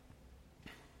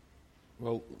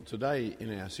Well, today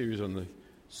in our series on the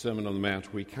Sermon on the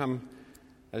Mount, we come,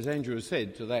 as Andrew has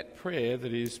said, to that prayer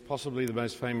that is possibly the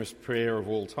most famous prayer of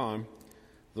all time,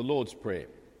 the Lord's Prayer.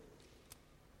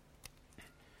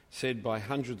 Said by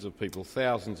hundreds of people,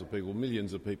 thousands of people,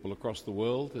 millions of people across the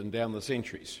world and down the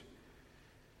centuries.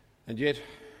 And yet,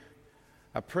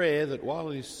 a prayer that,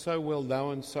 while it is so well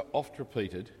known, so oft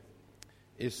repeated,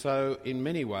 is so, in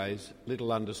many ways,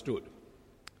 little understood.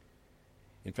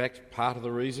 In fact, part of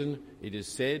the reason it is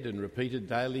said and repeated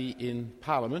daily in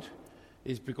Parliament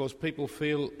is because people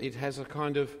feel it has a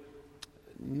kind of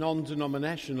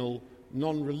non-denominational,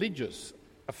 non-religious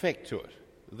effect to it.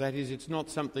 That is, it's not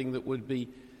something that would be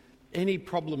any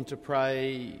problem to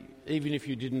pray even if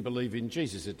you didn't believe in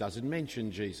Jesus. It doesn't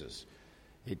mention Jesus.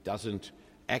 It doesn't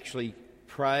actually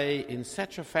pray in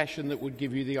such a fashion that would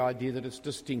give you the idea that it's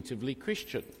distinctively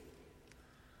Christian.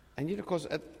 And yet, of course,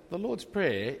 the Lord's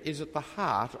Prayer is at the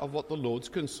heart of what the Lord's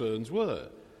concerns were.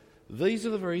 These are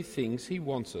the very things he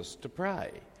wants us to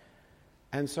pray.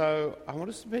 And so I want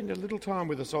to spend a little time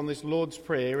with us on this Lord's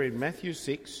Prayer in Matthew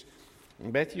 6.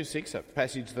 Matthew 6, a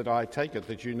passage that I take it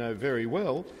that you know very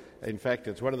well. In fact,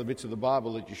 it's one of the bits of the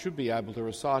Bible that you should be able to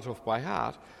recite off by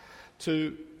heart.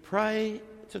 To pray,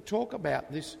 to talk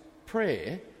about this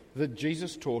prayer that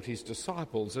Jesus taught his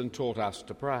disciples and taught us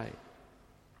to pray.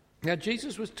 Now,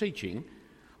 Jesus was teaching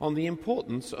on the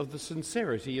importance of the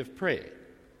sincerity of prayer.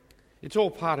 It's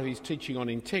all part of his teaching on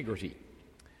integrity.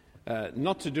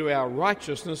 Not to do our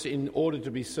righteousness in order to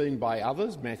be seen by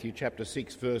others, Matthew chapter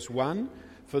 6, verse 1,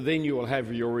 for then you will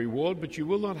have your reward, but you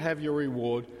will not have your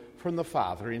reward from the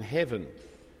Father in heaven.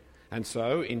 And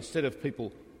so, instead of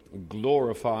people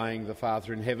glorifying the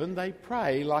Father in heaven, they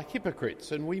pray like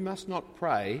hypocrites, and we must not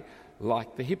pray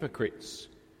like the hypocrites.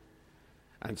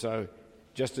 And so,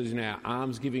 just as in our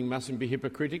almsgiving mustn't be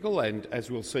hypocritical, and as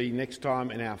we'll see next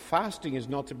time, in our fasting is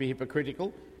not to be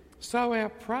hypocritical, so our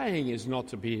praying is not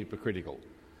to be hypocritical.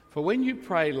 For when you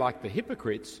pray like the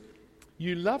hypocrites,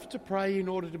 you love to pray in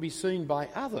order to be seen by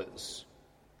others,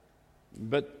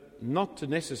 but not to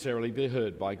necessarily be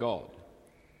heard by God.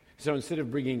 So instead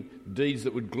of bringing deeds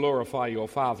that would glorify your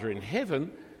Father in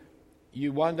heaven,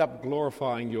 you wind up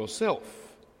glorifying yourself.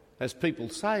 As people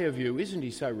say of you, isn't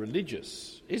he so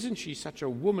religious? Isn't she such a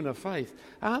woman of faith?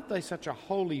 Aren't they such a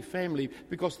holy family?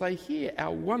 Because they hear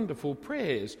our wonderful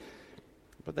prayers.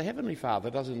 But the Heavenly Father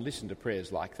doesn't listen to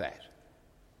prayers like that.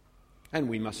 And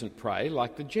we mustn't pray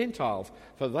like the Gentiles,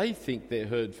 for they think they're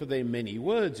heard for their many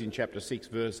words in chapter 6,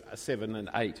 verse 7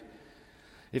 and 8.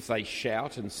 If they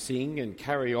shout and sing and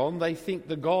carry on, they think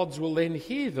the gods will then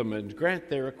hear them and grant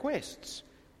their requests.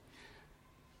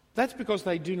 That's because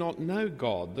they do not know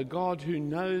God, the God who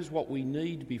knows what we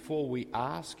need before we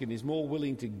ask and is more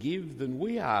willing to give than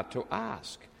we are to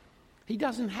ask. He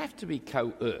doesn't have to be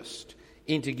coerced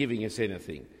into giving us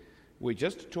anything. We're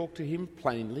just to talk to him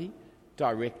plainly,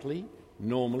 directly,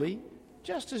 normally,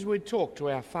 just as we'd talk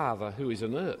to our Father who is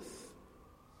on earth.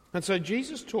 And so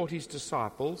Jesus taught his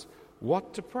disciples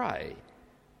what to pray.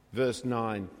 Verse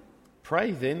 9,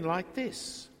 pray then like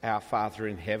this: Our Father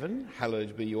in heaven,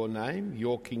 hallowed be your name,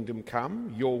 your kingdom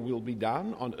come, your will be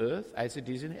done on earth as it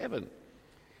is in heaven.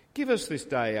 Give us this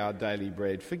day our daily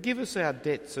bread. Forgive us our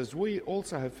debts as we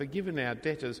also have forgiven our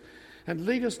debtors. And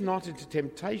lead us not into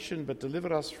temptation, but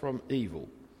deliver us from evil.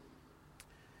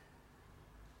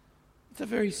 It's a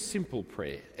very simple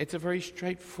prayer. It's a very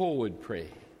straightforward prayer.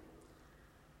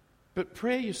 But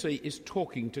prayer, you see, is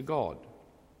talking to God.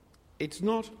 It's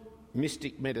not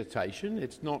mystic meditation,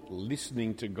 it's not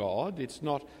listening to God, it's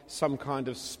not some kind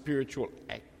of spiritual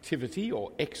activity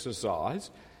or exercise,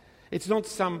 it's not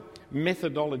some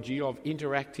methodology of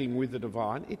interacting with the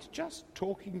divine, it's just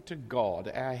talking to God,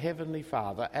 our Heavenly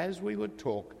Father, as we would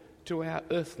talk to our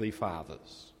earthly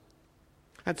fathers.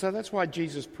 And so that's why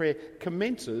Jesus' prayer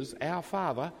commences, Our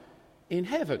Father in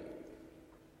heaven.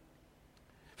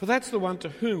 For that's the one to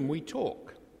whom we talk.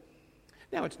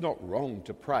 Now, it's not wrong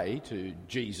to pray to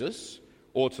Jesus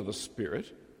or to the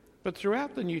Spirit, but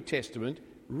throughout the New Testament,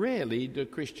 rarely do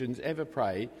Christians ever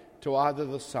pray to either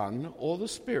the Son or the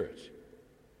Spirit.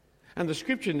 And the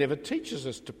Scripture never teaches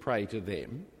us to pray to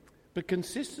them, but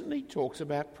consistently talks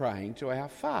about praying to our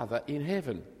Father in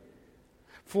heaven.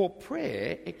 For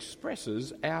prayer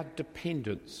expresses our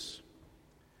dependence,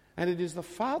 and it is the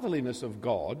fatherliness of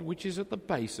God which is at the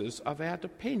basis of our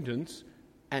dependence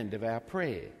and of our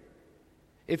prayer.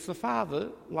 It's the Father,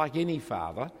 like any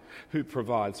father, who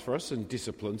provides for us and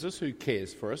disciplines us, who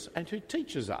cares for us and who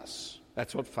teaches us.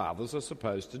 That's what fathers are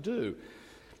supposed to do.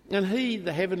 And he,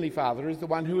 the Heavenly Father, is the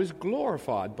one who is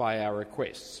glorified by our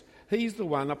requests. He's the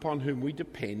one upon whom we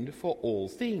depend for all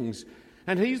things,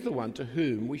 and he's the one to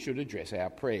whom we should address our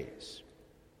prayers.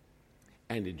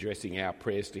 and addressing our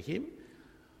prayers to him,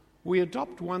 we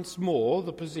adopt once more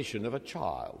the position of a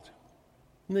child,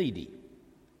 needy,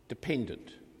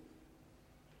 dependent.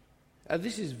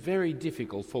 This is very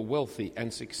difficult for wealthy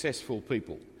and successful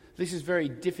people. This is very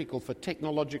difficult for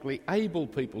technologically able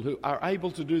people who are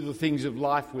able to do the things of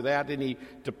life without any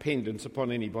dependence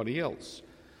upon anybody else.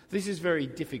 This is very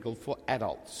difficult for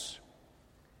adults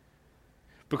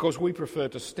because we prefer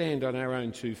to stand on our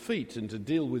own 2 feet and to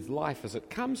deal with life as it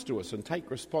comes to us and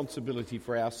take responsibility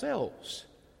for ourselves.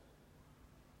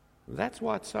 That's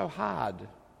why it's so hard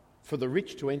for the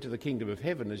rich to enter the kingdom of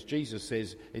heaven. As Jesus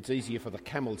says, it's easier for the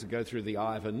camel to go through the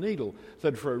eye of a needle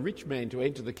than for a rich man to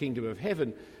enter the kingdom of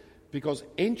heaven, because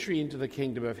entry into the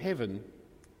kingdom of heaven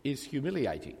is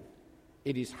humiliating.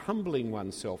 It is humbling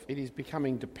oneself. It is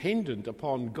becoming dependent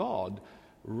upon God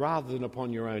rather than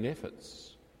upon your own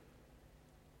efforts.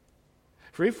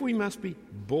 For if we must be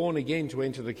born again to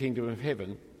enter the kingdom of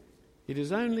heaven, it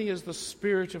is only as the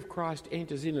Spirit of Christ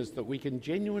enters in us that we can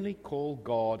genuinely call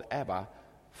God Abba,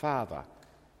 Father,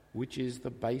 which is the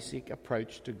basic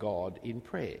approach to God in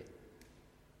prayer.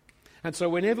 And so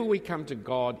whenever we come to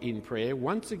God in prayer,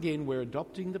 once again we're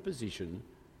adopting the position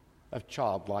of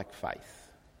childlike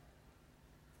faith.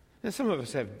 Now, some of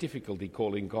us have difficulty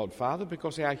calling God Father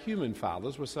because our human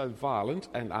fathers were so violent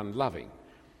and unloving.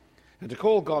 And to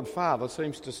call God Father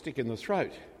seems to stick in the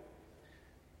throat.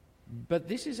 But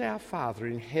this is our Father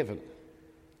in heaven,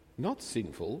 not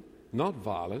sinful, not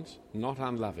violent, not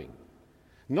unloving.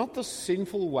 Not the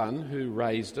sinful one who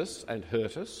raised us and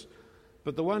hurt us,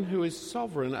 but the one who is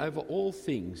sovereign over all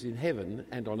things in heaven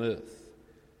and on earth.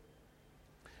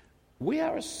 We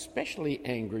are especially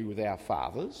angry with our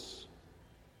fathers,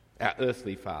 our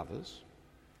earthly fathers,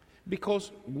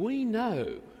 because we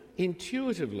know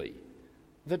intuitively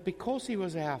that because he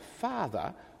was our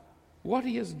father, what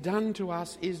he has done to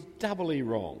us is doubly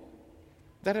wrong.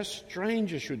 That a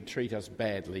stranger should treat us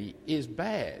badly is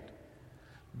bad.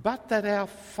 But that our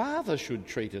Father should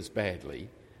treat us badly,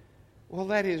 well,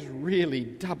 that is really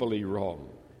doubly wrong.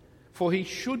 For he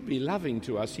should be loving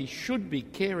to us, he should be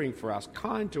caring for us,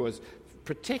 kind to us,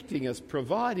 protecting us,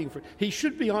 providing for us. He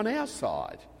should be on our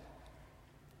side.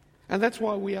 And that's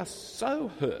why we are so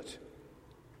hurt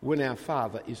when our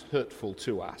Father is hurtful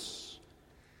to us.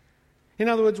 In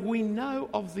other words, we know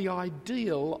of the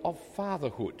ideal of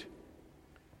fatherhood.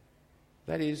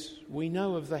 That is, we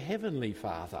know of the Heavenly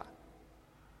Father.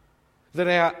 That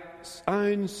our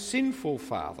own sinful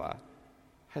father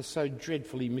has so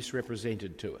dreadfully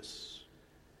misrepresented to us.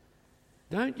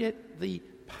 Don't let the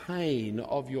pain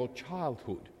of your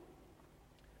childhood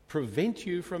prevent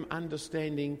you from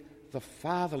understanding the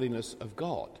fatherliness of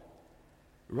God.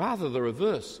 Rather the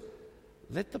reverse.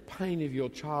 Let the pain of your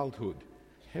childhood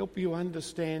help you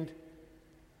understand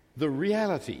the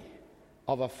reality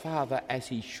of a father as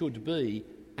he should be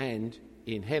and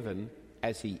in heaven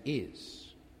as he is.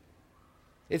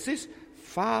 It's this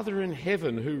Father in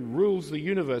heaven who rules the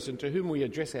universe and to whom we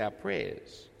address our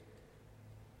prayers.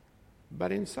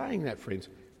 But in saying that, friends,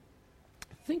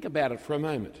 think about it for a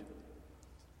moment.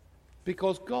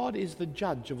 Because God is the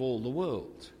judge of all the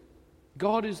world.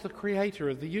 God is the creator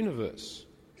of the universe.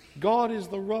 God is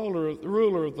the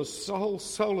ruler of the whole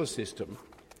solar system.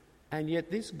 And yet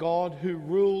this God who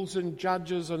rules and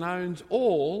judges and owns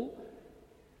all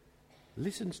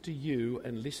listens to you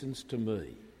and listens to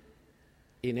me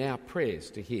in our prayers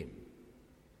to him.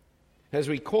 As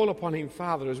we call upon him,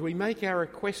 Father, as we make our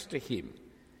requests to him,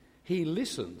 he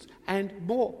listens and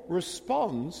more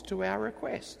responds to our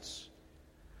requests.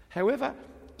 However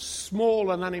small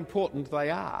and unimportant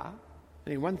they are,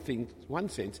 and in one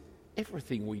sense,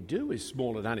 everything we do is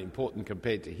small and unimportant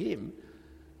compared to him,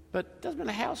 but it doesn't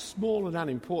matter how small and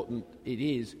unimportant it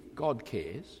is, God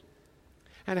cares.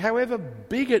 And however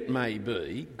big it may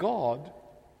be, God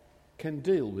can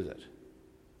deal with it.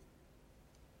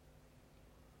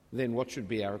 Then what should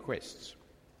be our requests?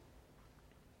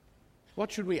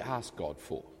 What should we ask God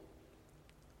for?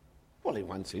 Well, in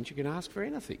one sense, you can ask for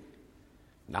anything.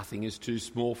 Nothing is too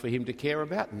small for him to care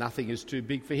about. Nothing is too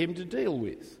big for him to deal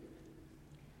with.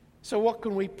 So what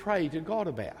can we pray to God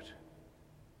about?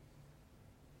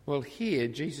 Well, here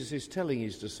Jesus is telling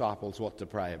his disciples what to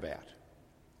pray about.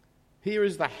 Here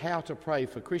is the how to pray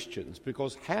for Christians,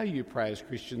 because how you pray as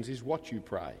Christians is what you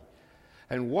pray.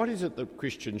 And what is it that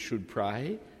Christians should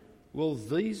pray? Well,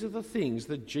 these are the things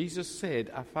that Jesus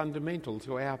said are fundamental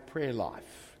to our prayer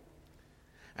life.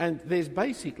 And there's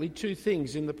basically two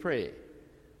things in the prayer.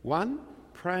 One,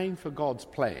 praying for God's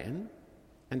plan,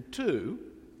 and two,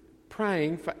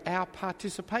 praying for our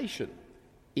participation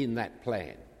in that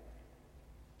plan.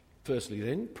 Firstly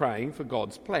then, praying for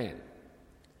God's plan.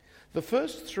 The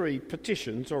first three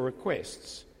petitions or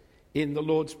requests in the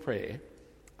Lord's Prayer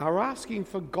are asking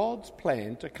for God's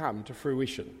plan to come to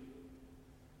fruition.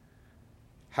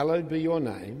 Hallowed be your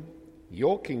name,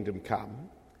 your kingdom come,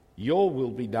 your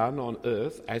will be done on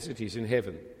earth as it is in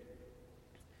heaven.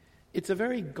 It's a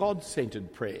very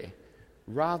God-centred prayer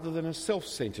rather than a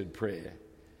self-centred prayer.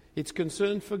 It's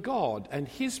concerned for God and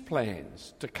his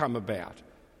plans to come about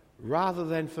rather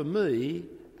than for me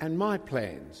and my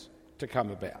plans to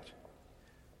come about.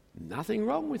 Nothing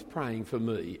wrong with praying for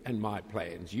me and my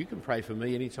plans. You can pray for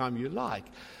me anytime you like.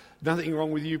 Nothing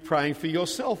wrong with you praying for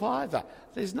yourself either.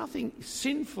 There's nothing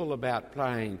sinful about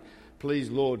praying, please,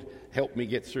 Lord, help me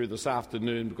get through this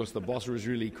afternoon because the boss was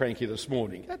really cranky this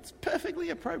morning. That's a perfectly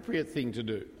appropriate thing to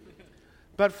do.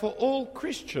 But for all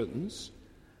Christians,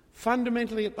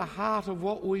 fundamentally at the heart of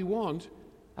what we want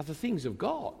are the things of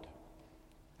God.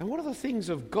 And what are the things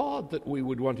of God that we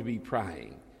would want to be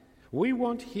praying? We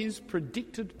want his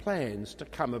predicted plans to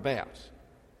come about.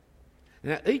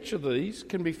 Now, each of these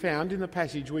can be found in the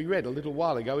passage we read a little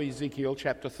while ago, Ezekiel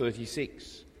chapter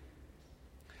 36.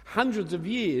 Hundreds of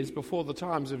years before the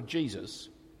times of Jesus,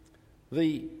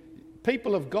 the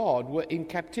people of God were in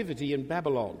captivity in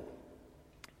Babylon,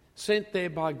 sent there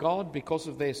by God because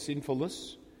of their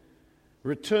sinfulness,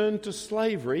 returned to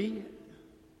slavery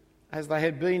as they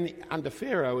had been under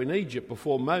Pharaoh in Egypt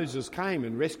before Moses came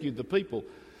and rescued the people.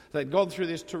 They'd gone through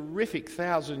this terrific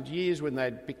 1,000 years when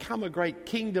they'd become a great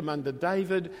kingdom under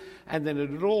David, and then it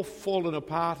had all fallen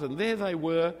apart, and there they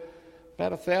were,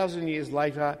 about 1,000 years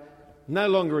later, no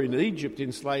longer in Egypt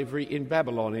in slavery, in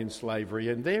Babylon in slavery,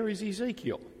 and there is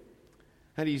Ezekiel.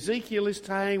 And Ezekiel is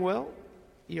saying, well,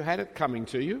 you had it coming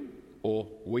to you, or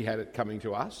we had it coming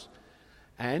to us,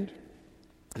 and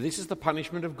this is the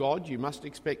punishment of God. You must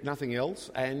expect nothing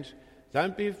else, and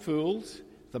don't be fools.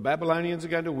 The Babylonians are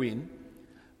going to win.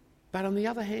 But on the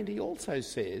other hand, he also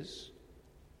says,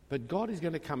 but God is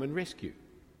going to come and rescue.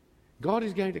 God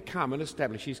is going to come and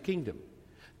establish his kingdom.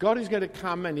 God is going to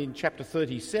come and in chapter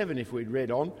 37, if we'd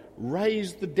read on,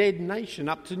 raise the dead nation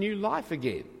up to new life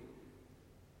again.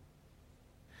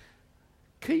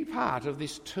 Key part of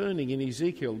this turning in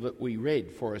Ezekiel that we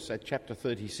read for us at chapter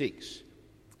 36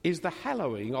 is the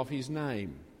hallowing of his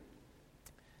name.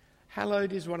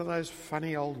 Hallowed is one of those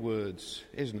funny old words,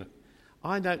 isn't it?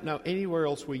 I don't know anywhere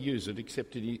else we use it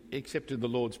except in the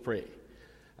Lord's Prayer.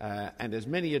 And as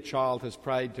many a child has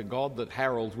prayed to God that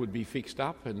Harold would be fixed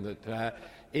up, and that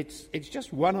it's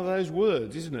just one of those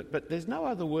words, isn't it? But there's no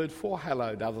other word for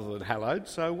hallowed other than hallowed.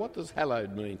 So what does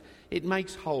hallowed mean? It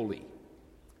makes holy.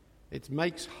 It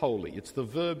makes holy. It's the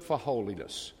verb for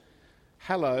holiness.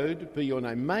 Hallowed be your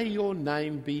name. May your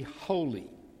name be holy.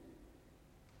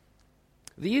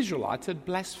 The Israelites had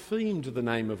blasphemed the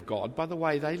name of God by the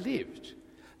way they lived.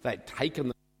 They'd taken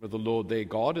the name of the Lord their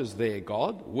God as their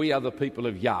God. We are the people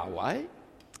of Yahweh.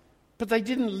 But they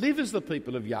didn't live as the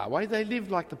people of Yahweh. They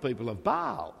lived like the people of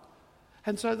Baal.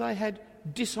 And so they had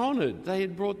dishonoured, they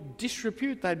had brought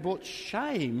disrepute, they had brought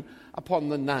shame upon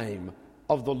the name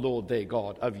of the Lord their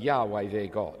God, of Yahweh their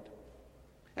God.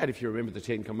 And if you remember the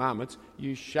Ten Commandments,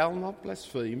 you shall not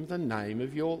blaspheme the name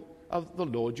of the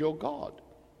Lord your God.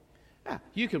 Now,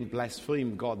 you can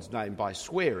blaspheme God's name by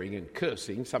swearing and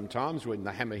cursing sometimes when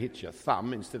the hammer hits your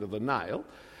thumb instead of the nail,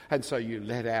 and so you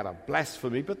let out a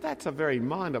blasphemy, but that's a very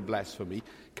minor blasphemy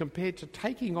compared to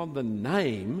taking on the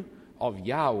name of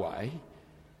Yahweh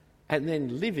and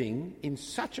then living in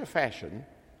such a fashion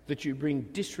that you bring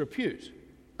disrepute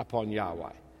upon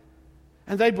Yahweh.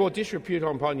 And they brought disrepute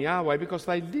upon Yahweh because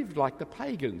they lived like the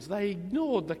pagans. They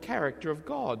ignored the character of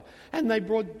God, and they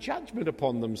brought judgment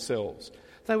upon themselves.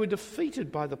 They were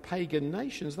defeated by the pagan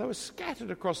nations. They were scattered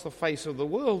across the face of the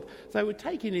world. They were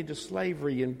taken into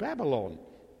slavery in Babylon.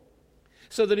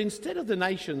 So that instead of the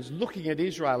nations looking at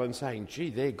Israel and saying, gee,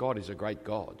 their God is a great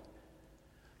God.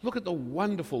 Look at the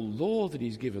wonderful law that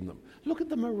he's given them. Look at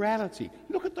the morality.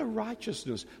 Look at the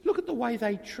righteousness. Look at the way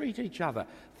they treat each other.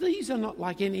 These are not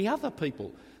like any other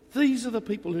people. These are the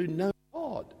people who know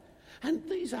God. And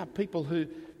these are people who,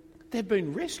 they've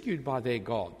been rescued by their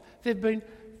God. They've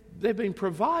been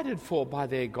provided for by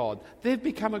their God. They've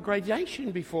become a great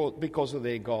nation because of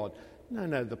their God.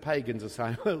 No, the pagans are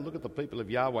saying, well, look at the people of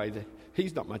Yahweh.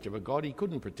 He's not much of a God. He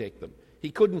couldn't protect them.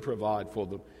 He couldn't provide for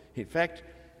them. In fact,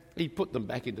 he put them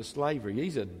back into slavery.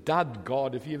 He's a dud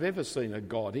God if you've ever seen a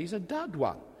God. He's a dud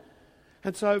one.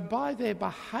 And so by their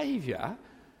behaviour,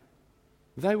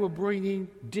 they were bringing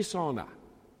dishonour,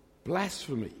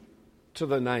 blasphemy to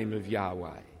the name of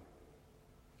Yahweh.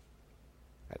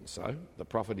 And so, the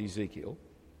prophet Ezekiel,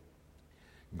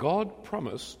 God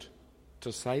promised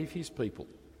to save his people,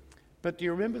 But do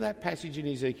you remember that passage in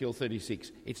Ezekiel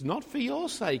 36? It's not for your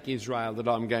sake, Israel, that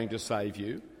I'm going to save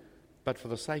you, but for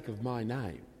the sake of my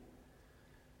name.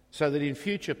 So that in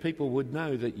future people would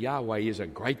know that Yahweh is a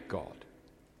great God.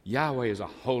 Yahweh is a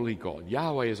holy God.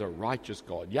 Yahweh is a righteous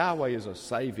God. Yahweh is a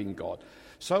saving God.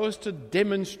 So as to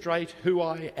demonstrate who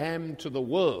I am to the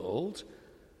world,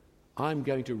 I'm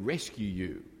going to rescue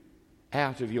you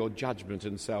out of your judgment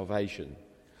and salvation.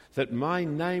 That my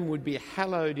name would be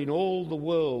hallowed in all the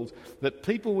world, that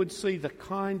people would see the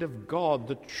kind of God,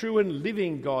 the true and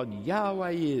living God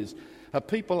Yahweh is, a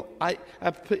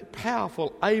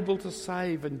powerful, able to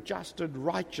save and just and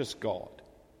righteous God.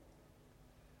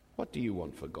 What do you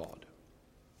want for God?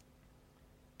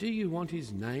 Do you want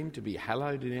his name to be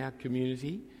hallowed in our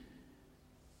community?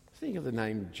 Think of the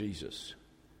name Jesus.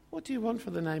 What do you want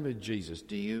for the name of Jesus?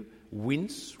 Do you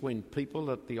wince when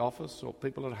people at the office or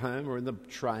people at home or in the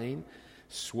train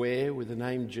swear with the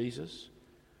name Jesus?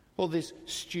 Or this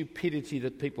stupidity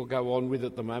that people go on with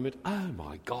at the moment? Oh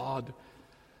my God.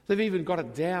 They've even got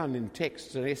it down in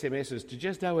texts and SMSs to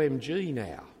just OMG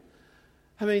now.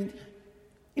 I mean,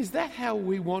 is that how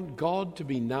we want God to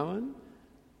be known?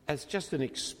 As just an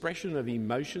expression of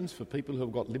emotions for people who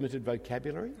have got limited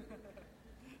vocabulary?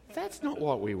 That's not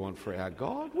what we want for our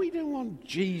God. We don't want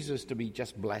Jesus to be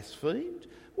just blasphemed.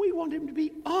 We want him to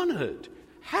be honoured.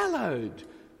 Hallowed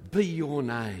be your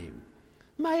name.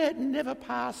 May it never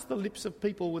pass the lips of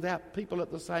people without people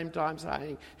at the same time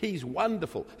saying, he's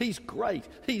wonderful, he's great,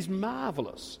 he's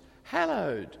marvellous.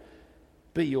 Hallowed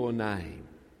be your name.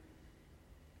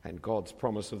 And God's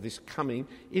promise of this coming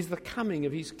is the coming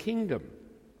of his kingdom.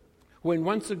 When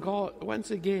once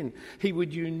again he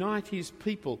would unite his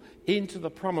people into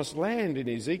the promised land in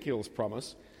Ezekiel's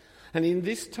promise, and in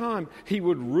this time he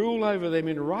would rule over them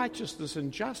in righteousness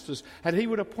and justice, and he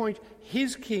would appoint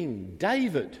his king,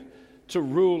 David, to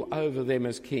rule over them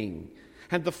as king.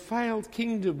 And the failed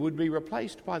kingdom would be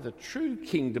replaced by the true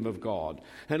kingdom of God,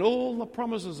 and all the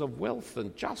promises of wealth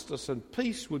and justice and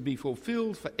peace would be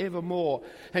fulfilled forevermore.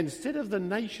 And instead of the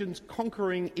nations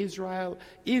conquering Israel,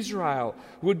 Israel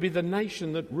would be the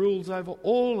nation that rules over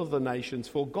all of the nations,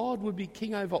 for God would be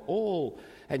king over all,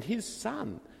 and his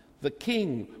son, the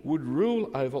king, would rule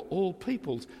over all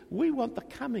peoples. We want the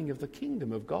coming of the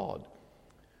kingdom of God,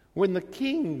 when the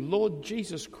King, Lord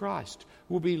Jesus Christ,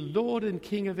 will be Lord and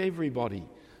King of everybody,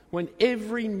 when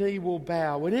every knee will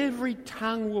bow, when every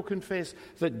tongue will confess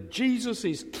that Jesus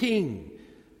is King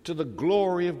to the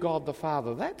glory of God the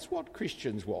Father. That's what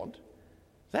Christians want.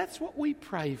 That's what we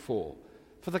pray for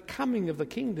the coming of the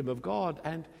kingdom of God.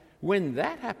 And when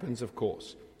that happens, of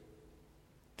course,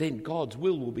 then God's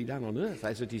will be done on earth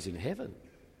as it is in heaven.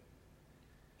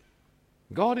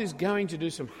 God is going to do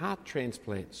some heart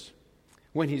transplants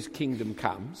when his kingdom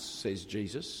comes, says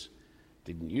Jesus.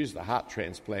 Didn't use the heart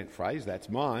transplant phrase, that's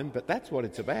mine, but that's what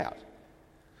it's about.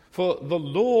 For the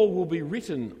law will be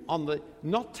written on the,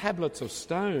 not tablets of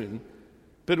stone,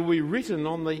 but it will be written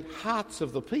on the hearts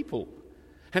of the people.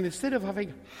 And instead of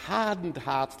having hardened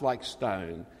hearts like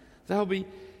stone, they'll be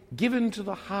given to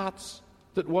the hearts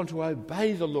that want to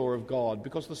obey the law of God,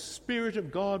 because the Spirit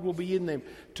of God will be in them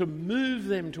to move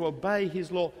them to obey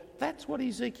his law. That's what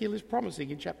Ezekiel is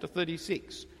promising in chapter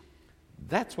 36.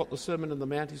 That's what the Sermon on the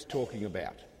Mount is talking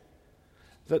about.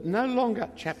 That no longer,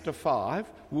 chapter 5,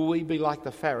 will we be like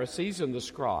the Pharisees and the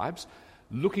scribes,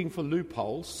 looking for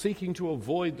loopholes, seeking to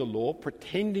avoid the law,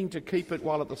 pretending to keep it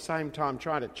while at the same time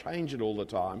trying to change it all the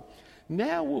time.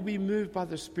 Now we'll be moved by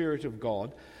the Spirit of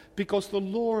God, because the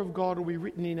law of God will be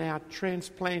written in our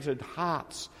transplanted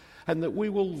hearts, and that we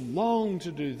will long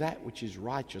to do that which is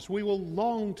righteous. We will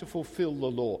long to fulfill the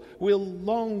law. We'll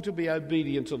long to be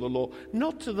obedient to the law,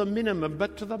 not to the minimum,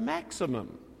 but to the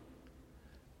maximum.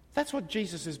 That's what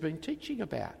Jesus has been teaching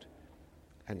about.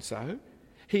 And so,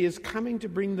 he is coming to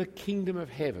bring the kingdom of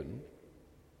heaven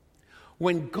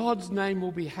when God's name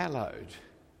will be hallowed,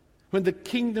 when the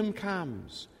kingdom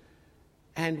comes,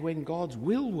 and when God's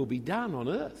will be done on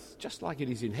earth, just like it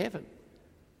is in heaven.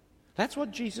 That's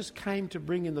what Jesus came to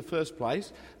bring in the first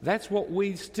place. That's what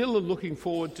we still are looking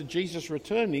forward to Jesus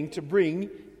returning to bring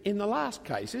in the last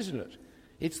case, isn't it?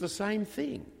 It's the same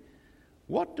thing.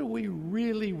 What do we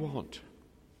really want?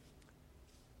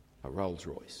 A Rolls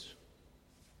Royce?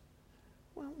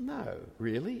 Well, no,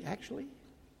 really, actually.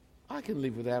 I can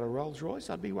live without a Rolls Royce.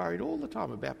 I'd be worried all the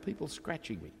time about people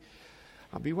scratching me.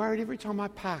 I'd be worried every time I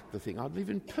parked the thing. I'd live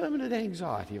in permanent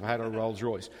anxiety if I had a Rolls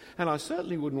Royce. And I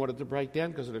certainly wouldn't want it to break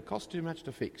down because it would cost too much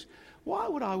to fix. Why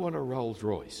would I want a Rolls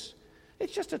Royce?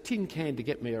 It's just a tin can to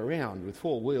get me around with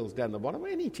 4 wheels down the bottom.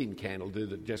 Any tin can will do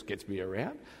that just gets me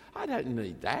around. I don't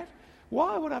need that.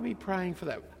 Why would I be praying for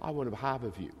that? I want a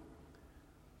Harbour View.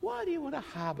 Why do you want a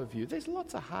harbour view? There's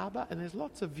lots of harbour and there's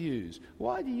lots of views.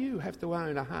 Why do you have to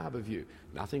own a harbour view?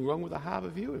 Nothing wrong with a harbour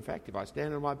view. In fact, if I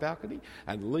stand on my balcony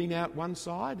and lean out one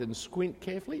side and squint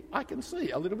carefully, I can see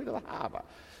a little bit of the harbour.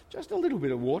 Just a little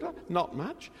bit of water, not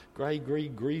much. Grey,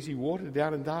 greasy water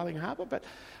down in Darling Harbour. But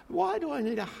why do I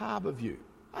need a harbour view?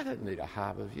 I don't need a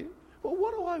harbour view. Well,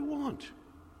 what do I want?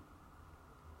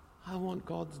 I want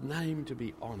God's name to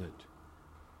be honoured.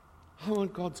 I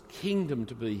want God's kingdom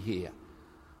to be here.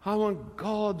 I want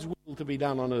God's will to be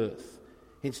done on earth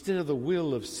instead of the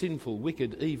will of sinful,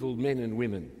 wicked, evil men and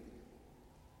women.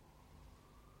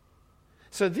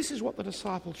 So this is what the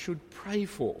disciples should pray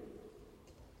for.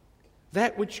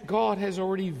 That which God has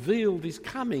already revealed is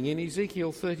coming in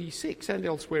Ezekiel 36 and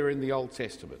elsewhere in the Old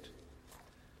Testament.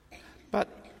 But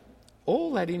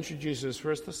all that introduces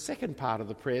for us the second part of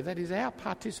the prayer, that is our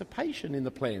participation in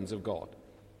the plans of God.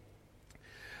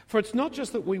 For it's not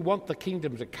just that we want the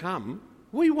kingdom to come,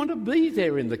 we want to be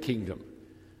there in the kingdom.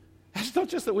 It's not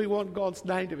just that we want God's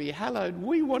name to be hallowed,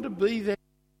 we want to be there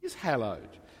where it is hallowed.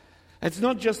 It's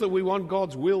not just that we want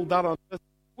God's will done on earth,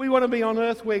 we want to be on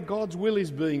earth where God's will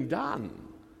is being done.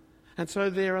 And so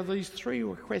there are these three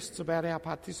requests about our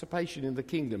participation in the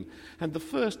kingdom. And the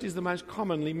first is the most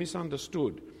commonly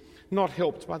misunderstood, not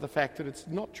helped by the fact that it's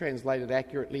not translated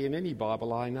accurately in any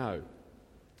Bible I know.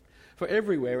 For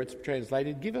everywhere it's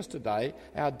translated, give us today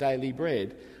our daily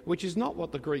bread, which is not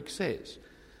what the Greek says.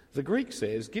 The Greek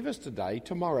says, give us today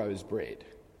tomorrow's bread.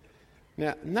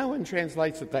 Now, no one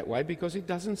translates it that way because it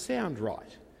doesn't sound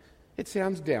right. It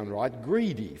sounds downright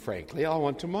greedy, frankly. I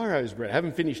want tomorrow's bread. I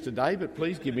haven't finished today, but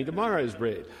please give me tomorrow's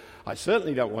bread. I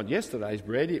certainly don't want yesterday's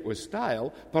bread. It was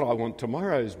stale, but I want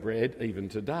tomorrow's bread even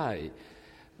today.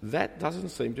 That doesn't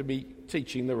seem to be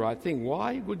teaching the right thing.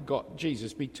 Why would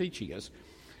Jesus be teaching us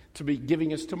to be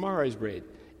giving us tomorrow's bread?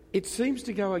 It seems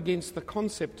to go against the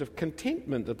concept of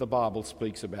contentment that the Bible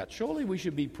speaks about. Surely we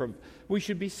should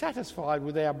be satisfied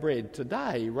with our bread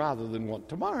today rather than want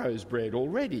tomorrow's bread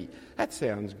already. That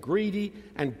sounds greedy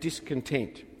and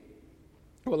discontent.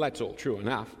 Well, that's all true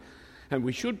enough, and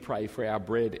we should pray for our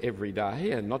bread every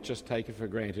day and not just take it for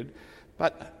granted.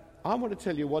 But I want to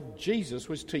tell you what Jesus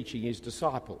was teaching his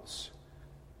disciples.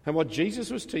 And what Jesus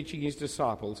was teaching his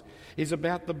disciples is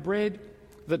about the bread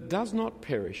that does not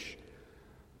perish,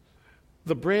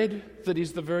 the bread that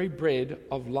is the very bread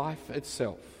of life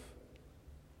itself.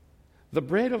 The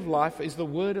bread of life is the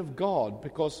word of God,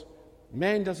 because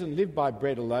man doesn't live by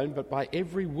bread alone, but by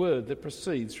every word that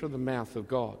proceeds from the mouth of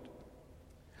God.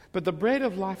 But the bread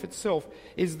of life itself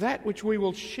is that which we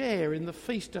will share in the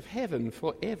feast of heaven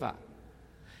forever.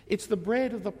 It's the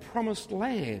bread of the promised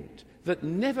land that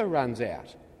never runs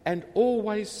out and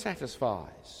always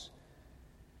satisfies.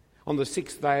 On the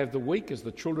 6th day of the week, as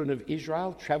the children of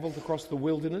Israel travelled across the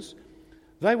wilderness,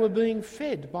 they were being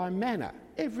fed by manna.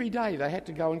 Every day they had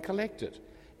to go and collect it.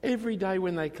 Every day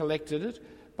when they collected it,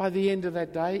 by the end of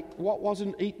that day, what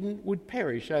wasn't eaten would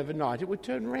perish overnight. It would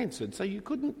turn rancid. So you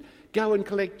couldn't go and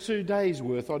collect 2 days'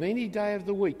 worth on any day of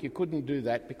the week. You couldn't do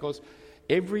that because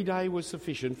every day was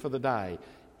sufficient for the day,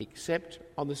 except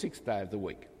on the 6th day of the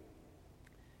week.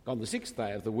 On the 6th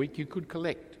day of the week, you could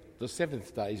collect the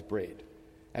 7th day's bread,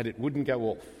 and it wouldn't go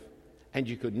off. And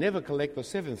you could never collect the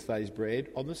 7th day's bread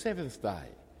on the 7th day.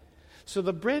 So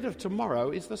the bread of tomorrow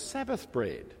is the Sabbath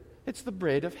bread. It's the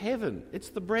bread of heaven. It's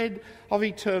the bread of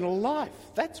eternal life.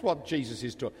 That's what Jesus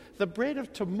is doing. The bread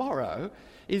of tomorrow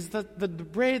is the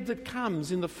bread that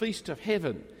comes in the feast of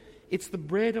heaven. It's the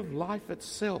bread of life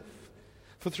itself.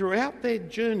 For throughout their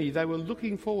journey, they were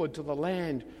looking forward to the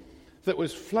land that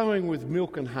was flowing with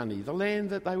milk and honey, the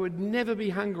land that they would never be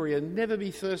hungry and never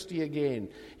be thirsty again.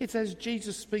 It's as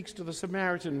Jesus speaks to the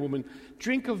Samaritan woman,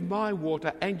 "Drink of my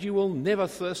water and you will never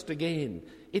thirst again."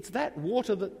 It's that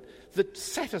water that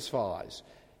satisfies.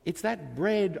 It's that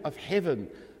bread of heaven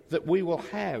that we will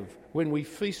have when we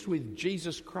feast with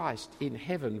Jesus Christ in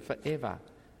heaven forever.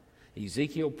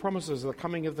 Ezekiel promises the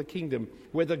coming of the kingdom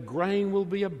where the grain will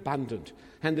be abundant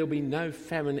and there'll be no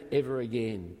famine ever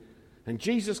again. And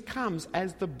Jesus comes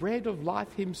as the bread of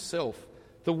life himself,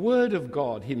 the Word of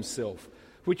God himself,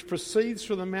 which proceeds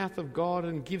from the mouth of God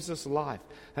and gives us life.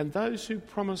 And those who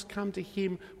promise come to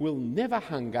him will never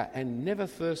hunger and never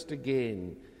thirst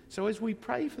again. So as we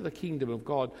pray for the kingdom of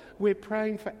God, we're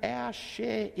praying for our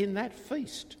share in that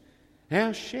feast,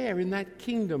 our share in that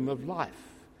kingdom of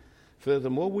life.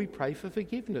 Furthermore, we pray for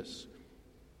forgiveness.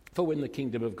 For when the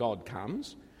kingdom of God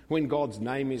comes, when God's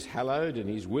name is hallowed and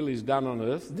his will is done on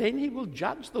earth, then he will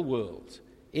judge the world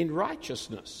in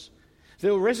righteousness.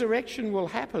 The resurrection will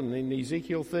happen in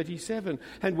Ezekiel 37,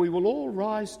 and we will all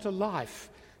rise to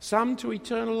life, some to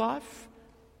eternal life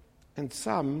and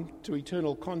some to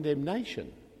eternal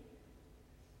condemnation.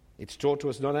 It's taught to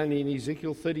us not only in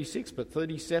Ezekiel 36 but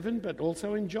 37, but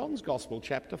also in John's Gospel,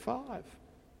 chapter 5.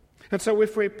 And so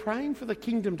if we're praying for the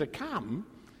kingdom to come,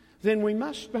 then we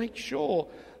must make sure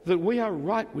that we are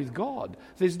right with God.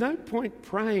 There's no point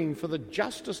praying for the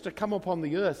justice to come upon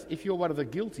the earth if you're one of the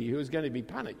guilty who is going to be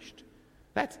punished.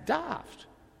 That's daft.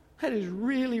 That is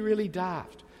really, really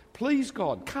daft. Please,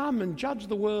 God, come and judge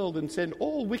the world and send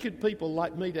all wicked people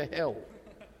like me to hell.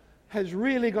 Has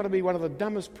really got to be one of the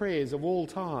dumbest prayers of all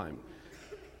time.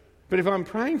 But if I'm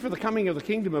praying for the coming of the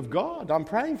kingdom of God, I'm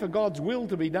praying for God's will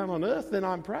to be done on earth, then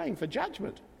I'm praying for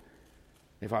judgment.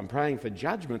 If I'm praying for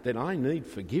judgment, then I need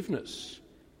forgiveness.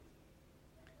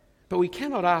 But we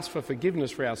cannot ask for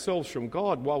forgiveness for ourselves from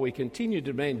God while we continue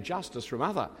to demand justice from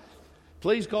others.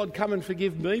 Please, God, come and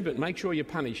forgive me, but make sure you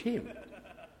punish him.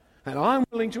 And I'm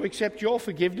willing to accept your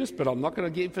forgiveness, but I'm not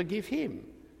going to forgive him.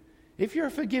 If you're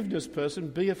a forgiveness person,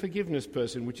 be a forgiveness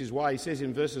person, which is why he says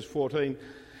in verses 14,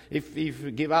 if you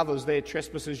forgive others their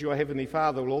trespasses, your heavenly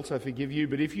Father will also forgive you.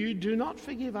 But if you do not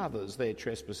forgive others their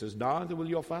trespasses, neither will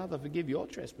your Father forgive your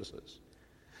trespasses.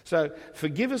 So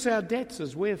forgive us our debts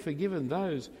as we're forgiven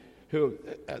those who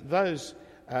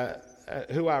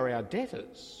are our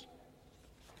debtors.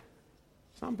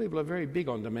 Some people are very big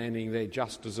on demanding their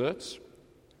just deserts.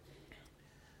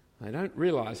 They don't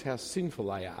realise how sinful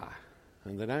they are.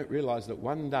 And they don't realise that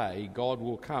one day God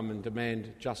will come and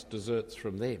demand just deserts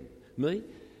from them. Me,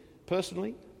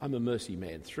 personally, I'm a mercy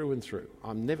man through and through.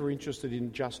 I'm never interested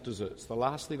in just deserts. The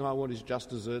last thing I want is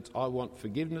just deserts. I want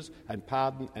forgiveness and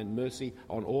pardon and mercy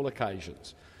on all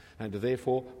occasions. And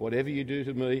therefore, whatever you do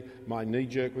to me, my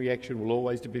knee-jerk reaction will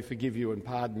always be forgive you and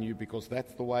pardon you, because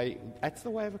that's the way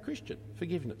of a Christian,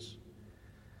 forgiveness.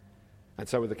 And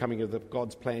so with the coming of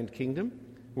God's planned kingdom,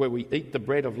 where we eat the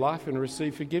bread of life and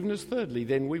receive forgiveness, thirdly,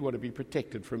 then we want to be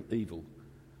protected from evil.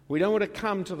 We don't want to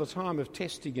come to the time of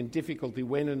testing and difficulty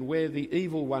when and where the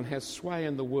evil one has sway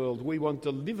in the world. We want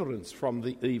deliverance from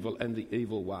the evil and the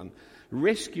evil one,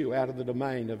 rescue out of the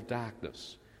domain of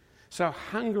darkness. So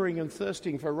hungering and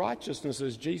thirsting for righteousness,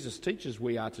 as Jesus teaches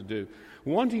we are to do,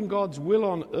 wanting God's will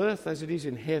on earth as it is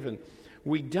in heaven.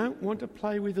 We don't want to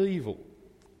play with evil.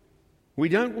 We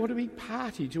don't want to be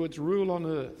party to its rule on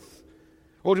earth,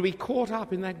 or to be caught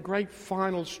up in that great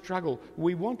final struggle.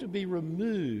 We want to be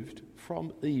removed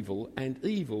from evil and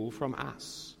evil from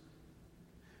us.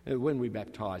 When we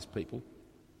baptise people,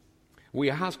 we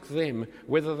ask them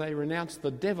whether they renounce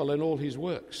the devil and all his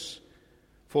works.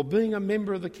 For being a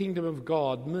member of the kingdom of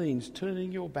God means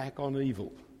turning your back on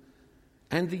evil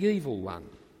and the evil one,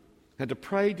 and to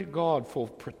pray to God for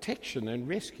protection and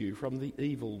rescue from the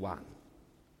evil one.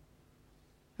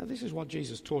 Now, this is what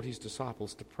Jesus taught his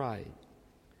disciples to pray.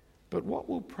 But what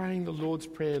will praying the Lord's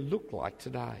Prayer look like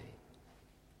today?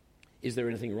 Is there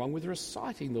anything wrong with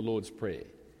reciting the Lord's Prayer?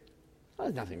 Well,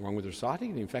 there's nothing wrong with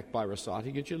reciting it. In fact, by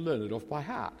reciting it, you learn it off by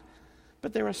heart.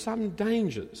 But there are some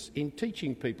dangers in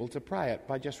teaching people to pray it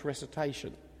by just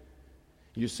recitation.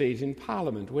 You see it in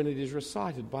Parliament when it is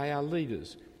recited by our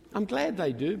leaders. I'm glad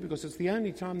they do, because it's the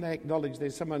only time they acknowledge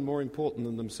there's someone more important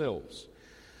than themselves.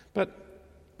 But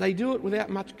they do it without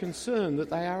much concern that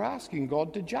they are asking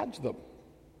God to judge them.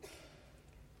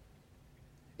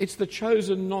 It's the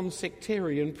chosen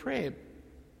non-sectarian prayer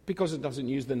because it doesn't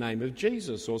use the name of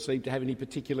Jesus or seem to have any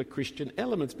particular Christian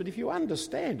elements. But if you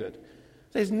understand it,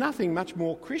 there's nothing much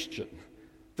more Christian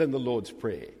than the Lord's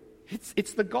Prayer.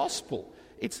 It's the gospel.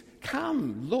 It's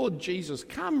come, Lord Jesus,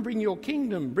 come, bring your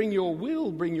kingdom, bring your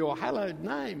will, bring your hallowed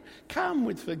name. Come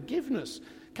with forgiveness,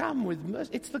 come with mercy.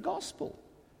 It's the gospel.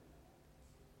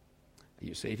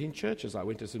 You see it in churches. I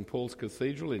went to St Paul's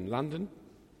Cathedral in London,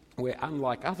 where,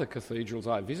 unlike other cathedrals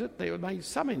I visit, they made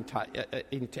some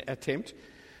attempt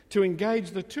to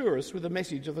engage the tourists with the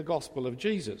message of the gospel of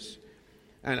Jesus.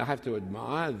 And I have to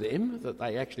admire them that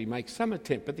they actually make some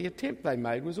attempt, but the attempt they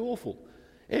made was awful.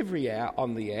 Every hour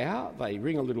on the hour, they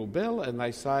ring a little bell and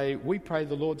they say, we pray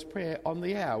the Lord's Prayer on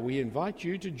the hour. We invite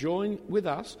you to join with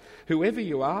us, whoever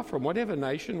you are, from whatever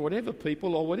nation, whatever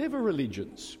people, or whatever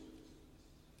religions.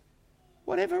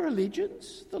 Whatever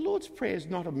religions, the Lord's Prayer is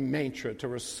not a mantra to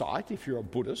recite if you're a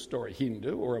Buddhist or a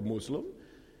Hindu or a Muslim.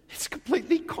 It's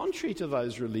completely contrary to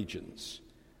those religions.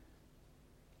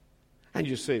 And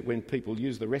you see it when people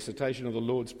use the recitation of the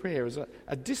Lord's Prayer as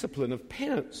a discipline of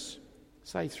penance.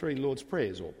 Say 3 Lord's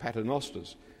Prayers or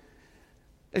paternosters,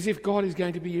 as if God is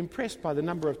going to be impressed by the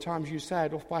number of times you say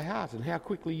it off by heart and how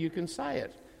quickly you can say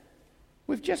it.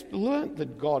 We've just learnt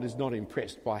that God is not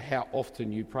impressed by how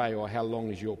often you pray or how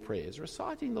long is your prayers.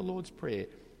 Reciting the Lord's Prayer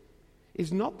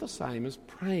is not the same as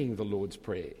praying the Lord's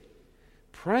Prayer.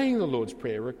 Praying the Lord's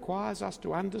Prayer requires us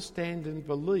to understand and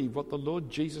believe what the Lord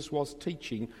Jesus was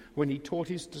teaching when he taught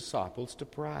his disciples to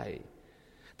pray.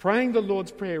 Praying the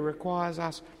Lord's Prayer requires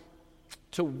us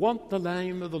to want the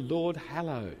name of the Lord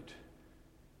hallowed.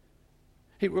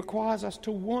 It requires us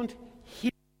to want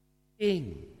him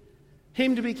king,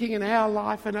 him to be king in our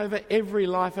life and over every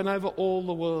life and over all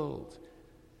the world.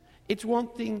 It's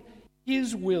wanting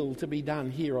his will to be done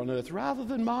here on earth rather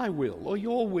than my will or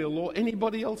your will or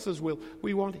anybody else's will.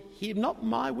 We want him, not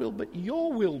my will, but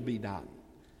your will be done.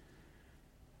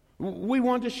 We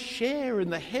want to share in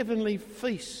the heavenly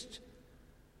feast,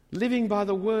 living by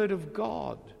the word of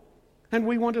God. And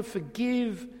we want to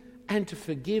forgive and to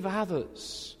forgive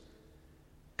others.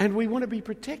 And we want to be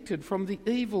protected from the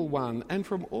evil one and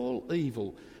from all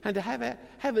evil, and to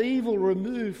have evil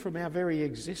removed from our very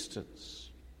existence.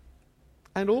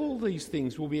 And all these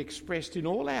things will be expressed in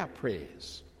all our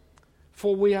prayers,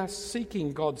 for we are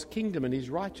seeking God's kingdom and his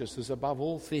righteousness above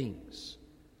all things.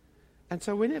 And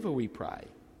so whenever we pray,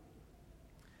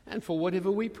 and for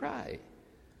whatever we pray,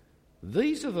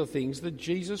 these are the things that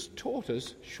Jesus taught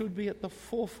us should be at the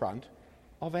forefront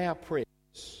of our prayers.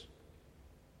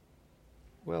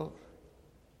 Well,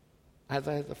 are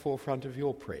they at the forefront of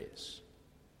your prayers?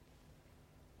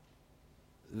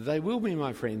 They will be,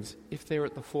 my friends, if they're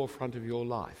at the forefront of your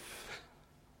life.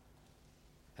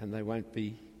 And they won't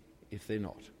be if they're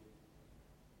not.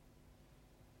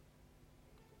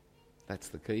 That's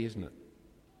the key, isn't it?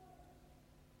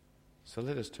 So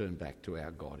let us turn back to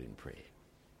our God in prayer.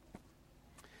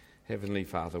 Heavenly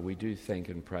Father, we do thank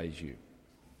and praise you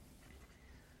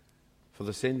for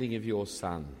the sending of your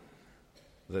Son,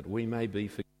 that we may be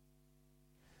forgiven,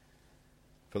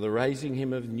 for the raising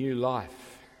him of new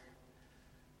life,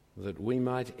 that we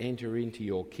might enter into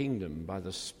your kingdom by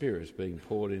the Spirit being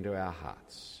poured into our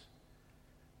hearts.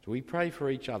 So we pray for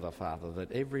each other, Father,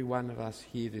 that every one of us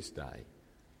here this day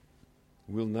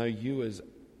will know you as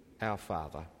our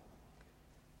Father,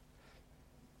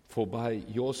 for by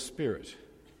your Spirit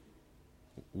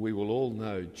we will all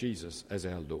know Jesus as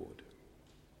our Lord.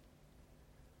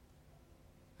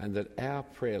 And that our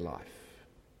prayer life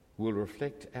will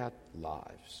reflect our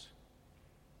lives,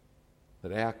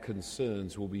 that our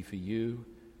concerns will be for you,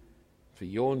 for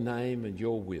your name and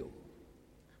your will,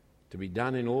 to be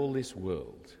done in all this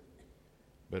world,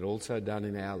 but also done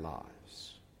in our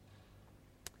lives.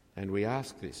 And we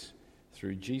ask this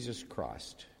through Jesus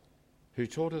Christ, who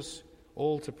taught us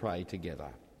all to pray together.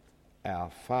 Our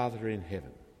Father in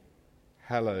heaven,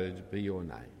 hallowed be your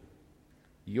name.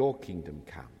 Your kingdom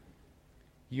come.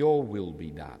 Your will be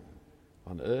done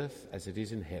on earth as it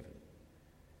is in heaven.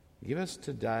 Give us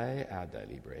today our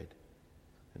daily bread,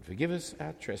 and forgive us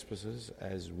our trespasses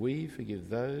as we forgive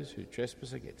those who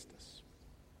trespass against us.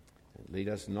 And lead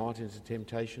us not into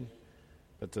temptation,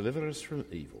 but deliver us from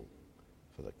evil.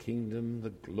 For the kingdom,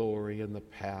 the glory, and the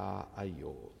power are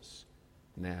yours,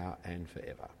 now and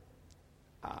forever.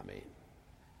 Amen.